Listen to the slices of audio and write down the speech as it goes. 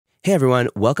Hey everyone,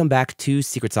 welcome back to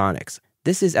Secret Sonics.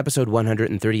 This is episode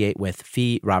 138 with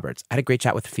Phi Roberts. I had a great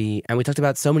chat with Phi, and we talked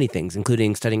about so many things,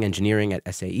 including studying engineering at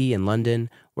SAE in London,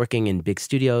 working in big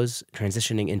studios,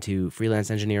 transitioning into freelance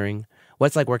engineering, what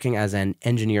it's like working as an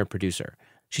engineer-producer.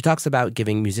 She talks about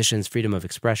giving musicians freedom of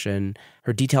expression,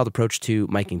 her detailed approach to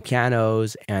miking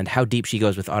pianos, and how deep she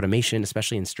goes with automation,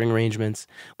 especially in string arrangements.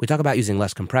 We talk about using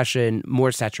less compression,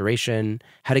 more saturation,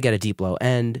 how to get a deep low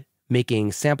end,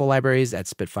 making sample libraries at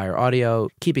Spitfire Audio,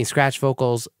 keeping scratch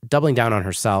vocals, doubling down on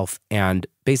herself, and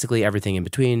basically everything in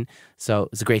between. So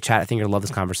it's a great chat. I think you're going to love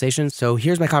this conversation. So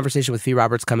here's my conversation with Phi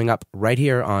Roberts coming up right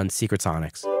here on Secret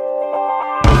Sonics.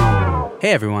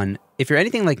 Hey everyone. If you're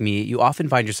anything like me, you often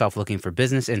find yourself looking for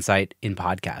business insight in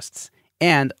podcasts.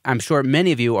 And I'm sure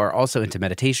many of you are also into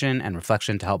meditation and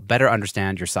reflection to help better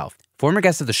understand yourself. Former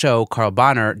guest of the show, Carl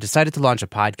Bonner, decided to launch a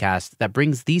podcast that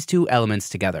brings these two elements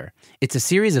together. It's a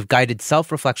series of guided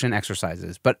self-reflection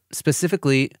exercises, but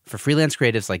specifically for freelance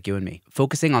creatives like you and me,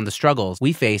 focusing on the struggles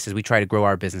we face as we try to grow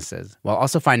our businesses, while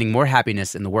also finding more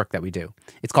happiness in the work that we do.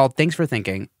 It's called Thanks for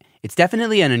Thinking. It's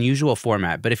definitely an unusual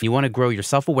format, but if you want to grow your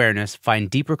self-awareness,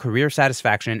 find deeper career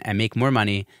satisfaction, and make more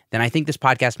money, then I think this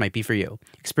podcast might be for you.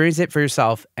 Experience it for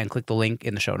yourself and click the link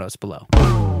in the show notes below.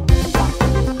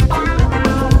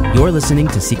 You're listening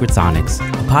to Secret Sonics,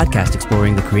 a podcast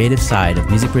exploring the creative side of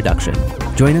music production.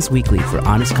 Join us weekly for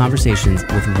honest conversations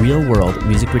with real-world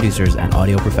music producers and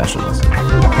audio professionals.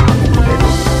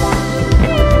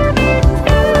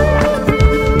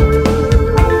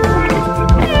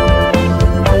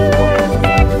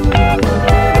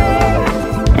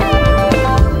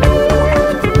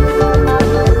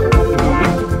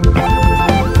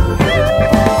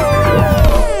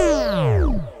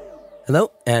 Hello,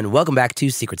 and welcome back to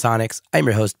Secret Sonics. I'm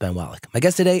your host, Ben Wallach. My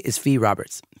guest today is Phi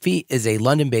Roberts. Phi is a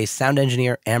London-based sound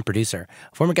engineer and producer.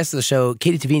 Former guest of the show,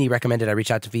 Katie Tavini, recommended I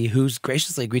reach out to Phi, who's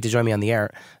graciously agreed to join me on the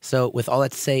air. So with all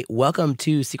that to say, welcome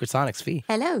to Secret Sonics, Phi.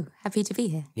 Hello, happy to be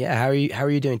here. Yeah, how are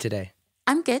you doing today?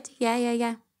 I'm good. Yeah.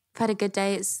 I've had a good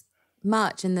day. It's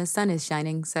March and the sun is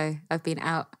shining, so I've been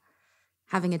out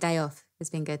having a day off. It's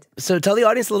been good. So tell the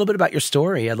audience a little bit about your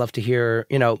story. I'd love to hear,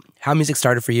 how music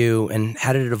started for you and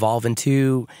how did it evolve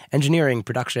into engineering,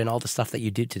 production, all the stuff that you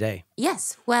do today.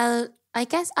 Yes. Well, I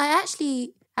guess I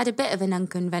actually had a bit of an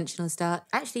unconventional start.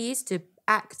 I actually used to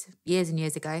act years and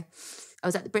years ago. I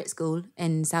was at the Brit School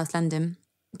in South London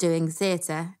doing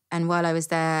theatre. And while I was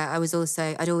there,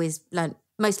 I'd always learnt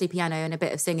mostly piano and a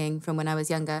bit of singing from when I was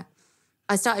younger.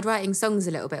 I started writing songs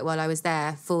a little bit while I was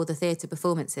there for the theatre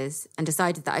performances and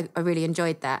decided that I really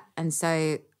enjoyed that. And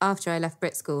so after I left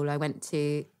Brit School, I went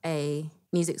to a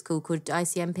music school called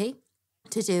ICMP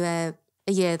to do a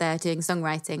year there doing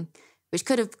songwriting, which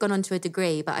could have gone on to a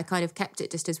degree, but I kind of kept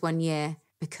it just as 1 year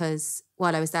because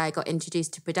while I was there, I got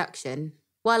introduced to production.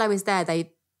 While I was there,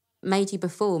 they made you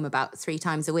perform about 3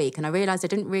 times a week. And I realised I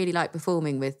didn't really like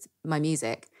performing with my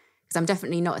music because I'm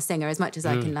definitely not a singer as much as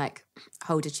I can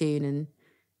hold a tune and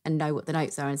know what the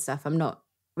notes are and stuff. I'm not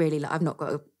really, I've not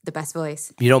got the best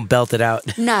voice. You don't belt it out.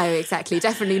 No, exactly.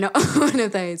 Definitely not one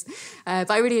of those. But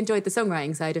I really enjoyed the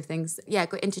songwriting side of things. Yeah,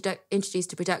 got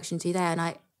introduced to production too there, and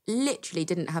I literally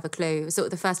didn't have a clue. It was sort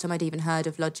of the first time I'd even heard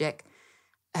of Logic,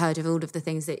 heard of all of the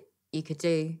things that you could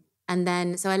do. And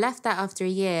then, so I left that after a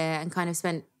year and kind of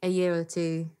spent a year or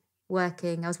two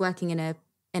working. I was working in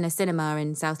a cinema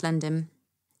in South London.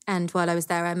 And while I was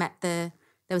there, I met there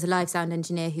was a live sound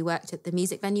engineer who worked at the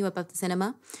music venue above the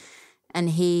cinema. And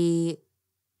he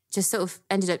just sort of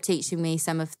ended up teaching me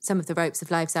some of the ropes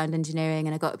of live sound engineering.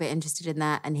 And I got a bit interested in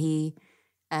that. And he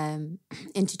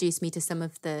introduced me to some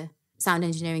of the sound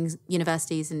engineering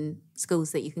universities and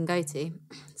schools that you can go to.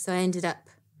 So I ended up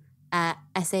at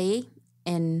SAE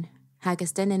in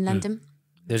Haggerston in London.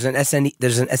 There's an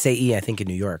SAE, I think, in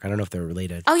New York. I don't know if they're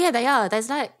related. Oh, yeah, they are. There's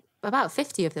like about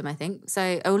 50 of them, I think.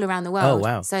 So all around the world. Oh,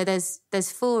 wow. So there's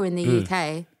 4 in the UK.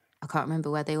 I can't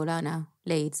remember where they all are now.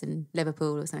 Leeds and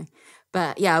Liverpool or something.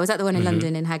 But yeah, I was at the one in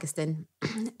London in Haggerston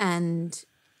and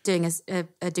doing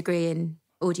a degree in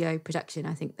audio production,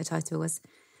 I think the title was.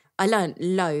 I learned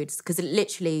loads because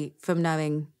literally from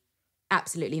knowing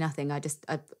absolutely nothing,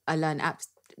 I learned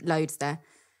loads there.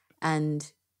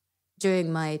 And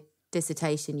during my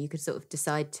dissertation, you could sort of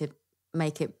decide to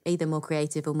make it either more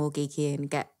creative or more geeky and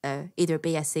get either a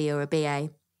BSc or a BA.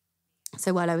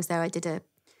 So while I was there, I did a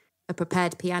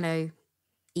prepared piano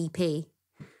EP,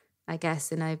 I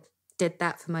guess, and I did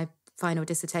that for my final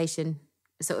dissertation,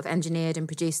 sort of engineered and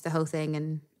produced the whole thing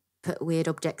and put weird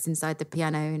objects inside the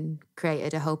piano and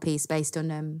created a whole piece based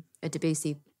on a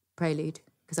Debussy prelude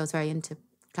because I was very into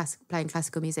playing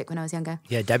classical music when I was younger.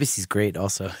 Yeah, Debussy's great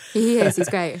also. He is, he's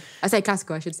great. I say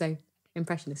classical, I should say.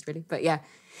 impressionist, really. But yeah,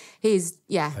 he's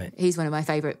one of my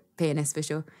favourite pianists for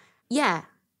sure. Yeah,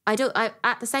 I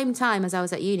at the same time as I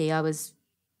was at uni, I was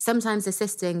sometimes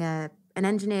assisting an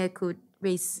engineer called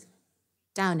Rhys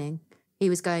Downing. He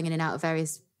was going in and out of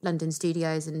various London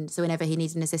studios, and so whenever he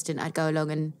needed an assistant, I'd go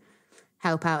along and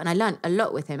help out. And I learnt a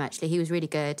lot with him, actually. He was really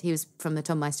good. He was from the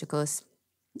Tonmeister course.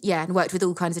 Yeah, and worked with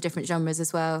all kinds of different genres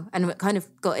as well, and kind of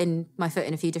got in my foot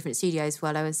in a few different studios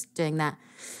while I was doing that.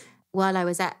 While I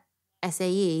was at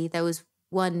SAE, there was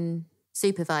one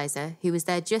supervisor who was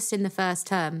there just in the first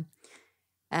term,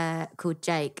 called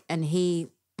Jake, and he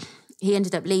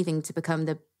ended up leaving to become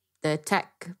the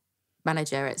tech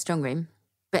manager at Strongroom.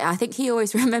 But I think he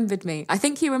always remembered me. I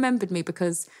think he remembered me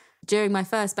because during my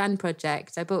first band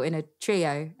project, I brought in a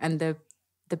trio, and the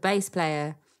bass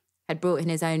player had brought in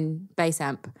his own bass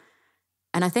amp.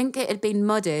 And I think it had been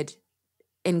modded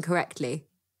incorrectly.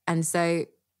 And so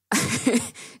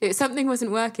something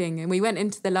wasn't working. And we went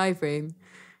into the live room.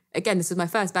 Again, this was my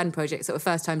first band project, sort of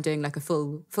first time doing like a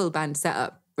full band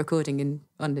setup, recording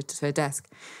onto a desk.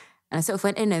 And I sort of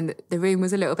went in, and the room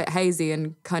was a little bit hazy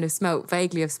and kind of smelt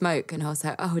vaguely of smoke. And I was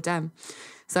like, oh, damn.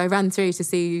 So I ran through to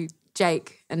see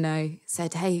Jake, and I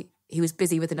said, hey, he was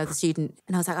busy with another student.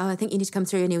 And I was like, oh, I think you need to come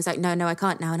through. And he was like, no, I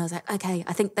can't now. And I was like, okay,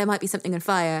 I think there might be something on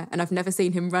fire. And I've never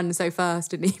seen him run so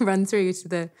fast. And he ran through to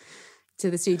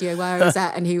the studio where I was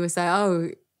at. And he was like,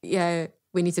 oh, yeah,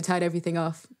 we need to turn everything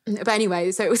off. But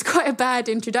anyway, so it was quite a bad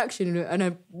introduction and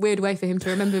a weird way for him to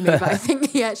remember me. But I think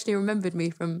he actually remembered me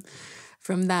from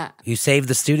that. You saved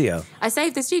the studio. I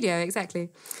saved the studio,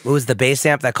 exactly. What was the bass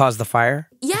amp that caused the fire?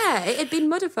 Yeah, it had been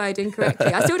modified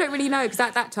incorrectly. I still don't really know, because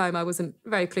at that time I wasn't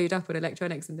very clued up on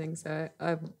electronics and things, so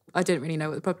I didn't really know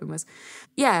what the problem was.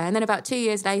 Yeah, and then about 2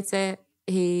 years later,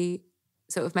 he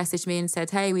sort of messaged me and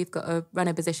said, hey, we've got a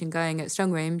runner position going at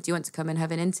Strongroom. Do you want to come and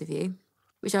have an interview?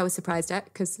 Which I was surprised at,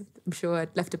 because I'm sure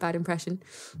I'd left a bad impression.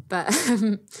 But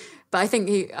I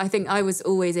think I was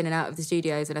always in and out of the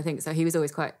studios, and I think so he was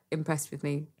always quite impressed with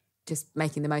me, just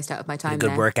making the most out of my time the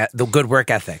there. Good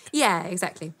work ethic. Yeah,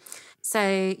 exactly.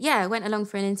 So yeah, I went along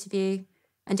for an interview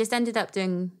and just ended up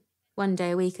doing 1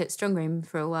 day a week at Strongroom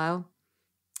for a while,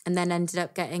 and then ended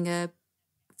up getting a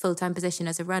full-time position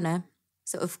as a runner,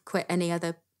 sort of quit any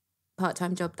other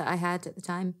part-time job that I had at the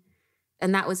time.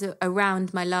 And that was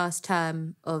around my last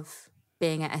term of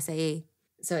being at SAE.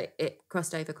 So it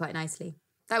crossed over quite nicely.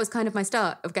 That was kind of my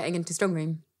start of getting into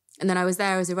Strongroom. And then I was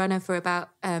there as a runner for about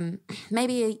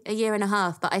maybe a year and a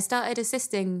half. But I started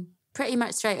assisting pretty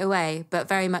much straight away, but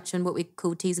very much on what we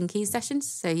call T's and Keys sessions.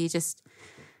 So you just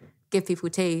give people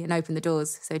tea and open the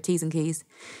doors. So T's and Keys.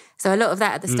 So a lot of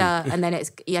that at the start. And then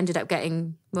you ended up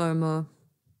getting more and more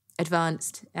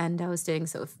advanced, and I was doing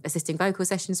sort of assisting vocal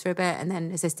sessions for a bit, and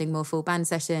then assisting more full band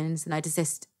sessions, and I'd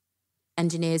assist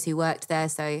engineers who worked there,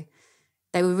 so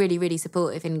they were really, really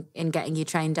supportive in getting you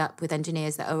trained up with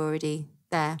engineers that are already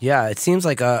there. Yeah, it seems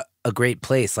like a great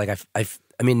place. Like I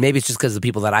mean, maybe it's just because of the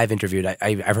people that I've interviewed.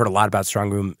 I've heard a lot about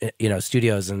Strongroom,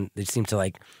 studios, and they seem to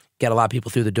like get a lot of people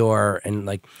through the door, and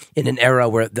like in an era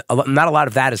where not a lot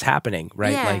of that is happening,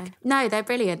 right? Yeah. Like, no, they're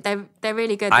brilliant. They're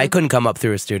really good. I couldn't come up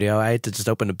through a studio. I had to just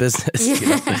open a business.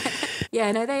 Yeah,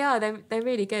 yeah, no, they are. They're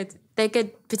really good. They're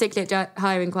good, particularly at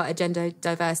hiring quite a gender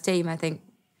diverse team, I think,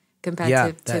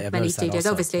 compared to many studios.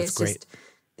 Obviously, it's great. Just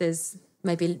there's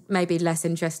maybe less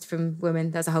interest from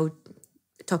women. There's a whole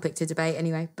topic to debate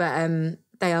anyway, but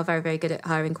they are very, very good at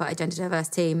hiring quite a gender diverse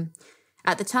team.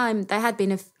 At the time, there had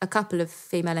been a couple of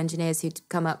female engineers who'd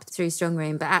come up through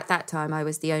Strongroom, but at that time, I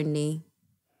was the only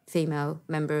female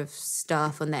member of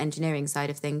staff on the engineering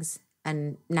side of things.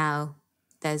 And now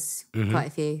there's quite a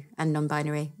few, and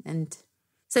non-binary. And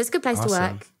so it's a good place to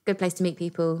work, good place to meet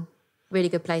people, really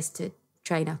good place to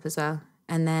train up as well.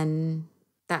 And then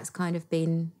that's kind of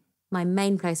been my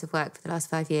main place of work for the last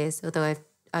 5 years, although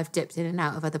I've dipped in and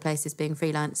out of other places being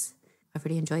freelance. I've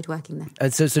really enjoyed working there.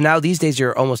 And so now these days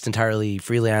you're almost entirely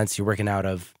freelance. You're working out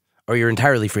of, or you're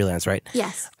entirely freelance, right?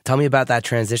 Yes. Tell me about that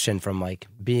transition from like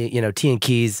being, T and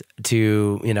Keys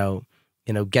to,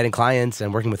 getting clients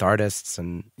and working with artists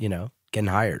and, getting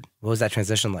hired. What was that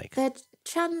transition like? The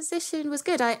transition was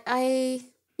good. I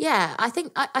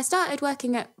think I started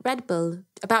working at Red Bull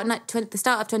about the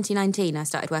start of 2019. I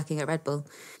started working at Red Bull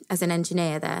as an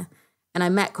engineer there, and I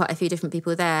met quite a few different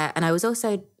people there. And I was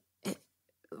also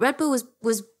Red Bull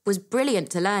was brilliant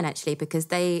to learn, actually, because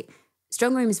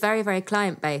Strongroom is very, very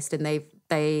client based, and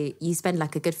you spend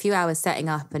like a good few hours setting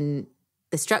up, and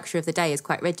the structure of the day is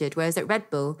quite rigid. Whereas at Red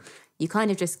Bull, you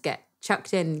kind of just get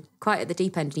chucked in quite at the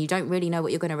deep end, and you don't really know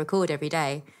what you're going to record every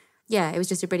day. Yeah, it was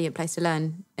just a brilliant place to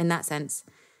learn in that sense.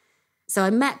 So I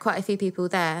met quite a few people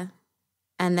there,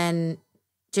 and then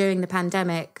during the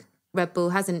pandemic, Red Bull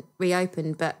hasn't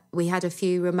reopened, but we had a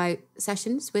few remote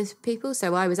sessions with people.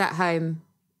 So I was at home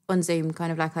on Zoom,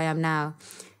 kind of like I am now.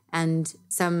 And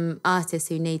some artists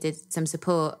who needed some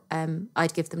support,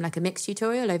 I'd give them like a mix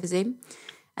tutorial over Zoom.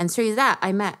 And through that,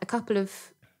 I met a couple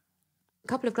of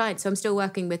clients who I'm still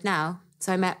working with now.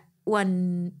 So I met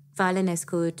one violinist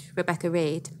called Rebecca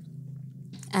Reed.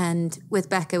 And with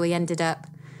Becca, we ended up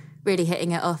really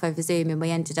hitting it off over Zoom. And I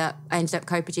ended up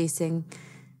co-producing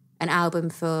an album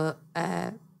for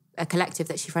a collective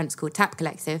that she fronts called Tap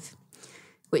Collective,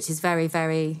 which is very,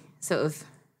 very sort of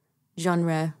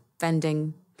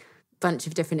genre-bending, bunch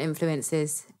of different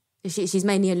influences. She's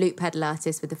mainly a loop pedal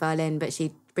artist with the violin, but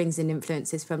she brings in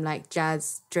influences from like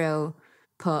jazz, drill,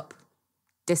 pop,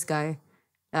 disco,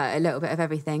 a little bit of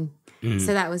everything.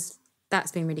 So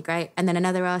that's been really great. And then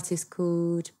another artist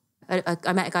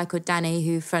I met a guy called Danny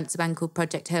who fronts a band called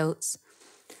Project Hilts,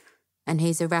 and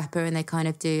he's a rapper, and they kind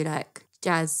of do like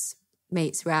jazz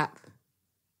meets rap.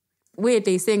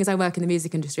 Weirdly, seeing as I work in the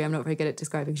music industry, I'm not very good at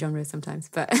describing genres sometimes,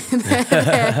 but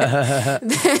they're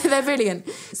brilliant.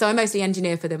 So I mostly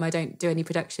engineer for them. I don't do any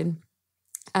production.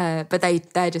 But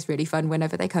they're just really fun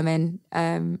whenever they come in.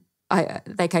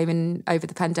 They came in over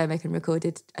the pandemic and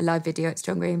recorded a live video at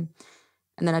Strongroom,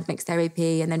 and then I'd mixed their EP,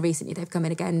 and then recently they've come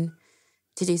in again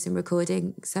to do some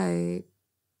recording. So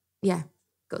yeah,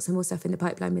 got some more stuff in the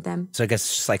pipeline with them. So I guess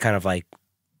it's just like kind of like,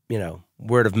 you know,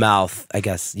 word of mouth, I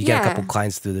guess. You get a couple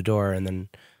clients through the door and then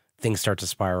things start to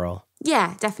spiral.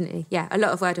 Yeah, definitely. Yeah, a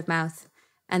lot of word of mouth.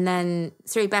 And then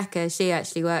through Becca, she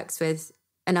actually works with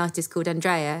an artist called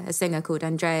Andrea, a singer called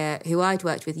Andrea, who I'd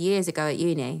worked with years ago at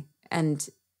uni. And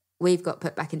we've got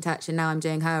put back in touch, and now I'm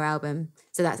doing her album.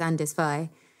 So that's Is Phi.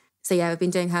 So yeah, I've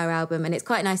been doing her album, and it's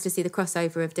quite nice to see the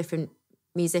crossover of different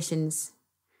musicians.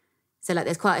 So like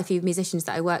there's quite a few musicians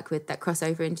that I work with that cross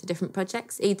over into different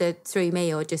projects, either through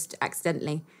me or just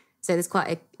accidentally. So there's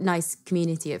quite a nice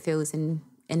community, it feels, in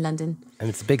London. And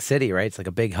it's a big city, right? It's like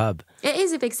a big hub. It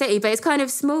is a big city, but it's kind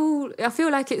of small. I feel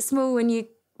like it's small when you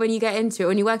get into it.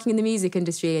 When you're working in the music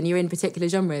industry and you're in particular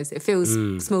genres, it feels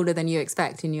smaller than you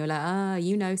expect. And you're like,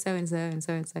 so-and-so and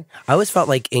so-and-so. I always felt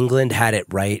like England had it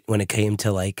right when it came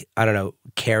to like, I don't know,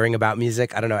 caring about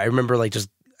music. I don't know. I remember like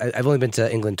I've only been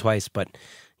to England twice, but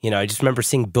you know, I just remember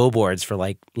seeing billboards for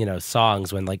like, you know,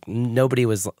 songs when like nobody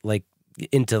was like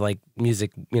into like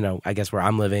music, you know, I guess where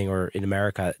I'm living or in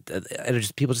America.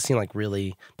 People just seem like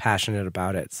really passionate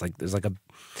about it. It's like there's like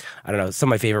I don't know, some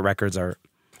of my favorite records are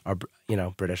you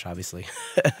know, British, obviously.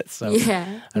 So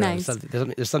yeah, nice.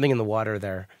 There's something in the water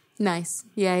there. Nice.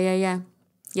 Yeah,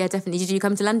 definitely. Did you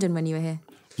come to London when you were here?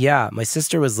 Yeah, my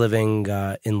sister was living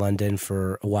in London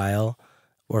for a while,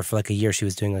 or for like a year. She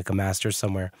was doing like a master's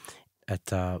somewhere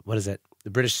at what is it?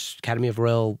 The British Academy of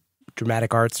Royal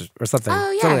Dramatic Arts or something.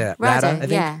 Oh yeah, something like that. RADA, I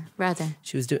think. Yeah, RADA.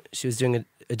 She was doing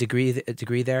a degree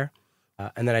there,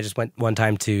 and then I just went one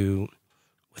time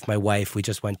with my wife. We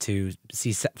just went to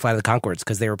see Flight of the Conchords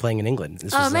because they were playing in England.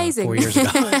 This was amazing! 4 years ago.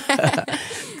 That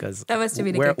must have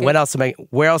been where else am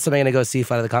I going to go see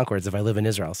Flight of the Conchords if I live in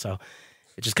Israel? So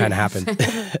it just kind of happened.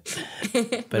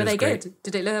 But were they great. good?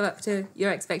 Did it live up to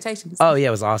your expectations? Oh yeah,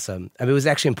 it was awesome. I mean, it was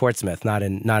actually in Portsmouth, not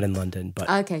in London. But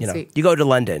okay, you know, sweet. you go to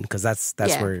London because that's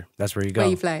where you go. Where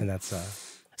you fly. And that's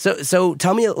so.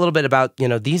 Tell me a little bit about, you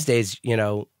know, these days, you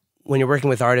know, when you're working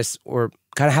with artists, or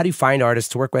kind of how do you find artists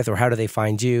to work with, or how do they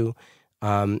find you,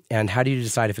 and how do you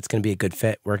decide if it's going to be a good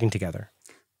fit working together?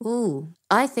 Ooh,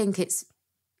 I think it's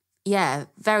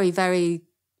very, very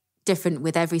different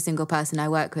with every single person I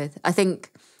work with. I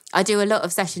think I do a lot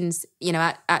of sessions, you know,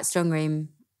 at Strongroom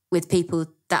with people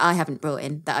that I haven't brought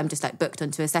in, that I'm just like booked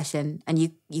onto a session, and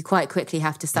you quite quickly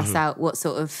have to suss out what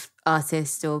sort of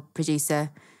artist or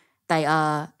producer they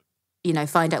are, you know,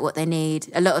 find out what they need.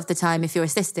 A lot of the time, if you're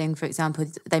assisting, for example,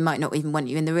 they might not even want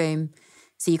you in the room.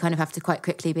 So you kind of have to quite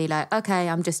quickly be like, okay,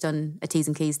 I'm just on a T's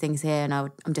and Keys things here, and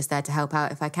I'm just there to help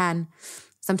out if I can.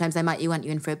 Sometimes they might want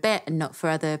you in for a bit and not for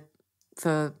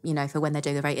when they're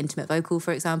doing a very intimate vocal,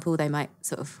 for example. They might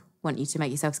sort of want you to make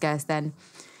yourself scarce then,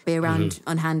 be around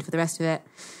on hand for the rest of it.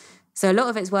 So a lot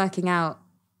of it's working out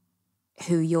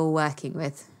who you're working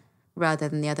with rather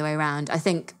than the other way around. I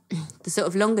think the sort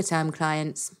of longer term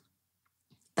clients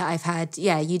that I've had,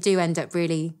 you do end up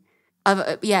really...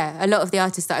 a lot of the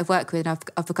artists that I've worked with,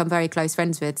 I've become very close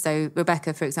friends with. So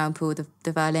Rebecca, for example,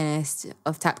 the violinist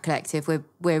of Tap Collective, we're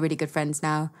really good friends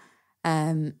now.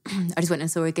 I just went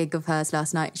and saw a gig of hers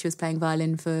last night. She was playing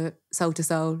violin for Soul to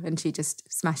Soul, and she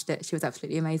just smashed it. She was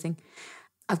absolutely amazing.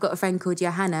 I've got a friend called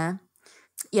Johanna.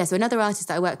 Yeah, so another artist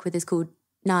that I work with is called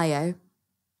Nayo,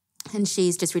 and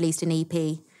she's just released an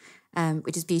EP,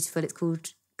 which is beautiful. It's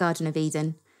called Garden of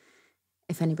Eden.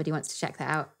 if anybody wants to check that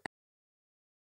out.